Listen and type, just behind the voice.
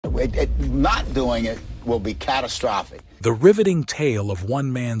Not doing it will be catastrophic. The riveting tale of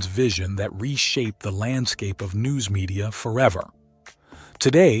one man's vision that reshaped the landscape of news media forever.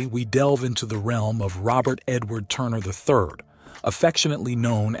 Today, we delve into the realm of Robert Edward Turner III, affectionately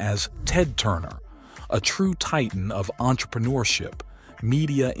known as Ted Turner, a true titan of entrepreneurship,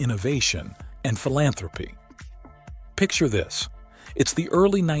 media innovation, and philanthropy. Picture this. It's the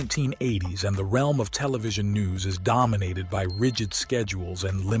early 1980s and the realm of television news is dominated by rigid schedules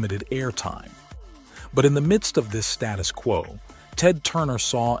and limited airtime. But in the midst of this status quo, Ted Turner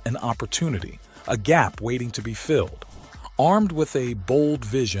saw an opportunity, a gap waiting to be filled. Armed with a bold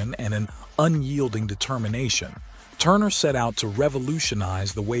vision and an unyielding determination, Turner set out to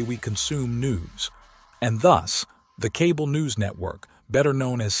revolutionize the way we consume news. And thus, the cable news network, better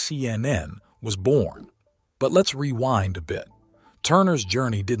known as CNN, was born. But let's rewind a bit. Turner's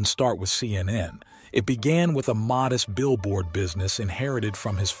journey didn't start with CNN. It began with a modest billboard business inherited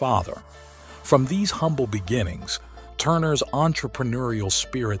from his father. From these humble beginnings, Turner's entrepreneurial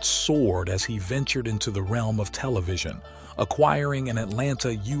spirit soared as he ventured into the realm of television, acquiring an Atlanta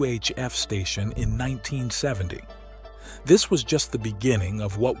UHF station in 1970. This was just the beginning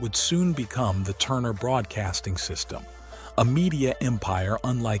of what would soon become the Turner Broadcasting System, a media empire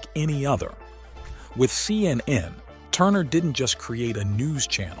unlike any other. With CNN, Turner didn't just create a news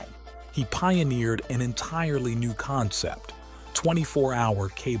channel. He pioneered an entirely new concept, 24-hour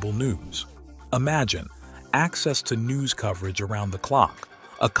cable news. Imagine access to news coverage around the clock,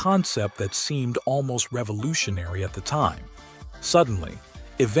 a concept that seemed almost revolutionary at the time. Suddenly,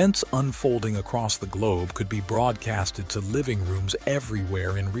 events unfolding across the globe could be broadcasted to living rooms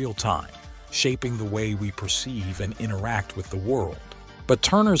everywhere in real time, shaping the way we perceive and interact with the world. But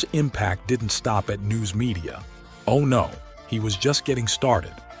Turner's impact didn't stop at news media. Oh no, he was just getting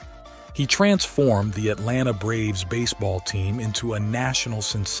started. He transformed the Atlanta Braves baseball team into a national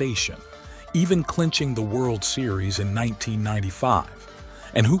sensation, even clinching the World Series in 1995.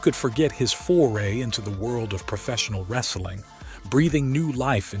 And who could forget his foray into the world of professional wrestling, breathing new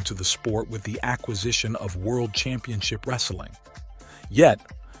life into the sport with the acquisition of World Championship Wrestling. Yet,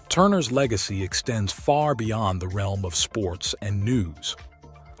 Turner's legacy extends far beyond the realm of sports and news.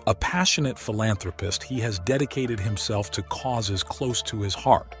 A passionate philanthropist, he has dedicated himself to causes close to his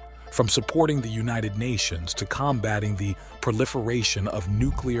heart, from supporting the United Nations to combating the proliferation of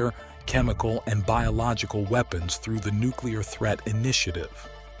nuclear, chemical, and biological weapons through the Nuclear Threat Initiative.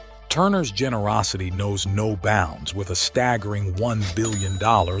 Turner's generosity knows no bounds, with a staggering $1 billion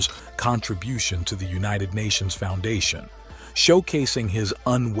contribution to the United Nations Foundation, showcasing his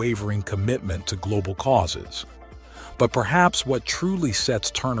unwavering commitment to global causes. But perhaps what truly sets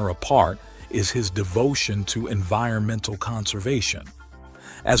Turner apart is his devotion to environmental conservation.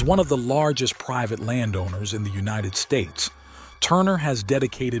 As one of the largest private landowners in the United States, Turner has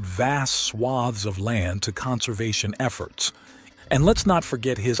dedicated vast swaths of land to conservation efforts. And let's not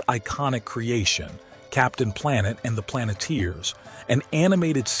forget his iconic creation, Captain Planet and the Planeteers, an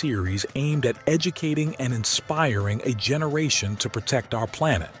animated series aimed at educating and inspiring a generation to protect our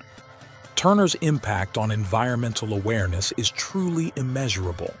planet. Turner's impact on environmental awareness is truly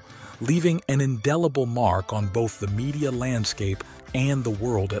immeasurable, leaving an indelible mark on both the media landscape and the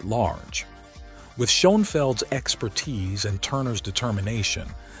world at large. With Schoenfeld's expertise and Turner's determination,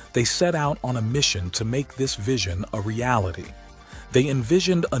 they set out on a mission to make this vision a reality. They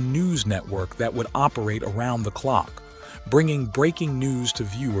envisioned a news network that would operate around the clock, bringing breaking news to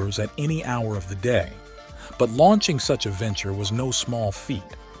viewers at any hour of the day. But launching such a venture was no small feat.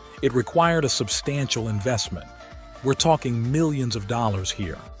 It required a substantial investment. We're talking millions of dollars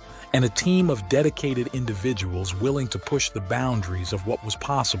here, and a team of dedicated individuals willing to push the boundaries of what was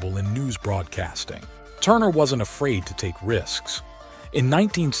possible in news broadcasting. Turner wasn't afraid to take risks. In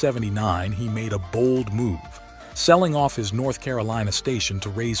 1979, he made a bold move, selling off his North Carolina station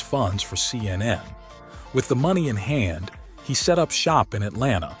to raise funds for CNN. With the money in hand, he set up shop in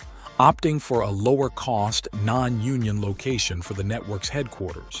Atlanta, opting for a lower-cost, non-union location for the network's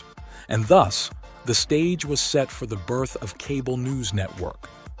headquarters. And thus, the stage was set for the birth of cable news network,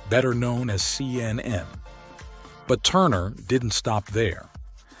 better known as CNN. But Turner didn't stop there.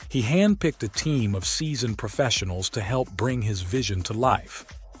 He handpicked a team of seasoned professionals to help bring his vision to life.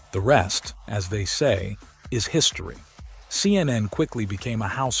 The rest, as they say, is history. CNN quickly became a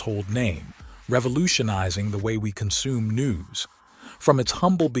household name, revolutionizing the way we consume news. From its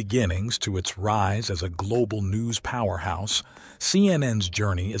humble beginnings to its rise as a global news powerhouse, CNN's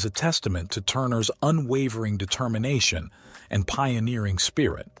journey is a testament to Turner's unwavering determination and pioneering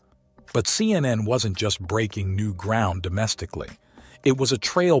spirit. But CNN wasn't just breaking new ground domestically. It was a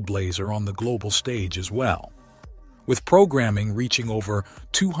trailblazer on the global stage as well. With programming reaching over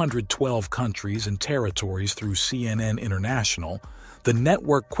 212 countries and territories through CNN International, the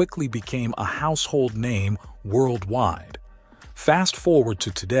network quickly became a household name worldwide. Fast forward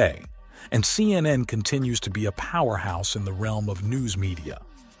to today, and CNN continues to be a powerhouse in the realm of news media.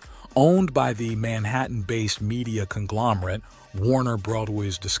 Owned by the Manhattan-based media conglomerate Warner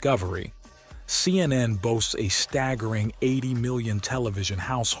Bros. Discovery, CNN boasts a staggering 80 million television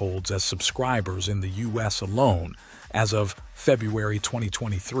households as subscribers in the U.S. alone as of February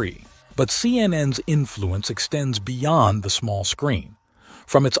 2023. But CNN's influence extends beyond the small screen.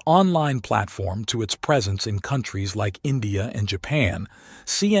 From its online platform to its presence in countries like India and Japan,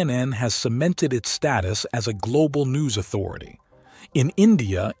 CNN has cemented its status as a global news authority. In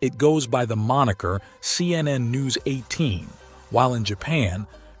India, it goes by the moniker CNN News 18, while in Japan,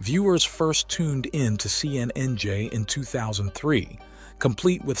 viewers first tuned in to CNNJ in 2003,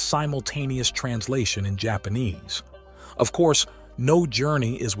 complete with simultaneous translation in Japanese. Of course, no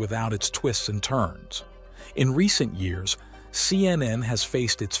journey is without its twists and turns. In recent years, CNN has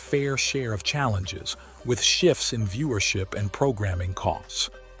faced its fair share of challenges, with shifts in viewership and programming costs.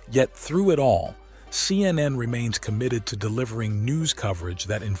 Yet through it all, CNN remains committed to delivering news coverage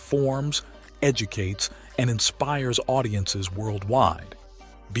that informs, educates, and inspires audiences worldwide.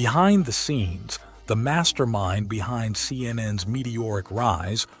 Behind the scenes, the mastermind behind CNN's meteoric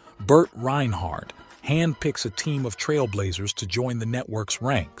rise, Burt Reinhardt, handpicks a team of trailblazers to join the network's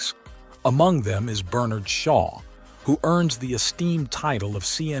ranks. Among them is Bernard Shaw, who earns the esteemed title of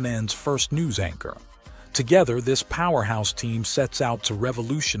CNN's first news anchor. Together, this powerhouse team sets out to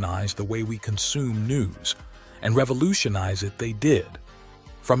revolutionize the way we consume news, and revolutionize it they did.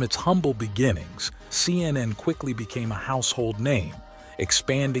 From its humble beginnings, CNN quickly became a household name,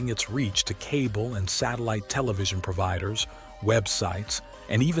 expanding its reach to cable and satellite television providers, websites,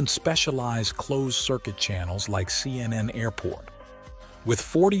 and even specialized closed-circuit channels like CNN Airport. With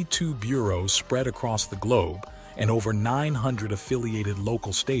 42 bureaus spread across the globe and over 900 affiliated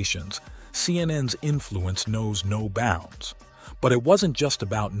local stations, CNN's influence knows no bounds. But it wasn't just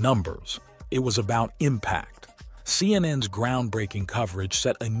about numbers, it was about impact. CNN's groundbreaking coverage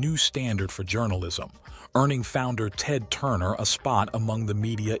set a new standard for journalism, earning founder Ted Turner a spot among the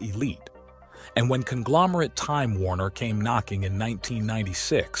media elite. And when conglomerate Time Warner came knocking in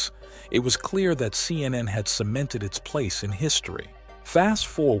 1996, it was clear that CNN had cemented its place in history. Fast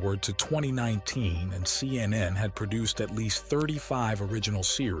forward to 2019, and CNN had produced at least 35 original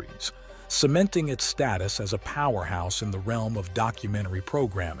series, cementing its status as a powerhouse in the realm of documentary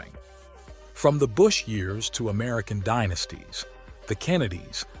programming. From the Bush years to American dynasties, the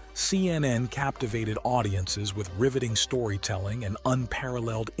Kennedys, CNN captivated audiences with riveting storytelling and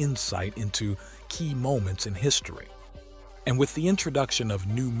unparalleled insight into key moments in history. And with the introduction of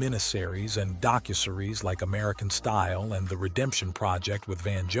new miniseries and docuseries like American Style and The Redemption Project with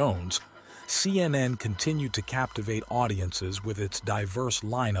Van Jones, CNN continued to captivate audiences with its diverse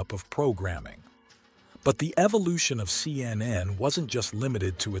lineup of programming. But the evolution of CNN wasn't just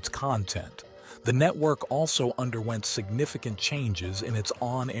limited to its content. The network also underwent significant changes in its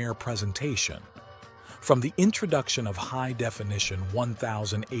on-air presentation. From the introduction of high-definition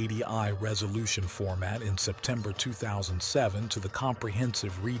 1080i resolution format in September 2007 to the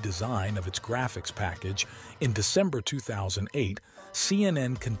comprehensive redesign of its graphics package in December 2008,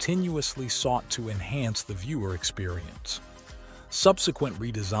 CNN continuously sought to enhance the viewer experience. Subsequent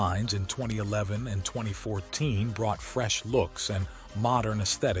redesigns in 2011 and 2014 brought fresh looks and modern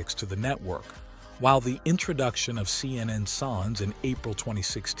aesthetics to the network, while the introduction of CNN Sans in April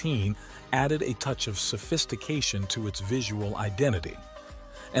 2016 added a touch of sophistication to its visual identity.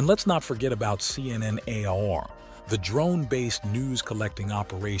 And let's not forget about CNN AR, the drone-based news collecting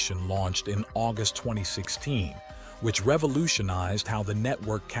operation launched in August 2016, which revolutionized how the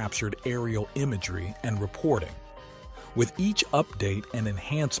network captured aerial imagery and reporting. With each update and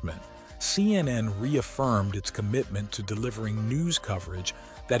enhancement, CNN reaffirmed its commitment to delivering news coverage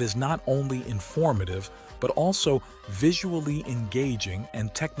that is not only informative, but also visually engaging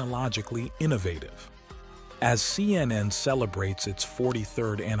and technologically innovative. As CNN celebrates its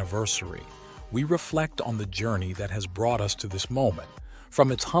 43rd anniversary, we reflect on the journey that has brought us to this moment.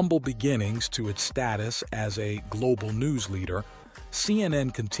 From its humble beginnings to its status as a global news leader,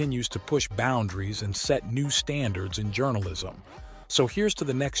 CNN continues to push boundaries and set new standards in journalism. So here's to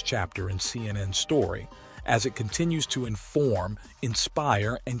the next chapter in CNN's story, as it continues to inform,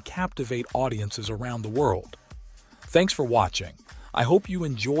 inspire, and captivate audiences around the world. Thanks for watching. I hope you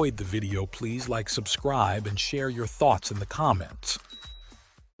enjoyed the video. Please like, subscribe, and share your thoughts in the comments.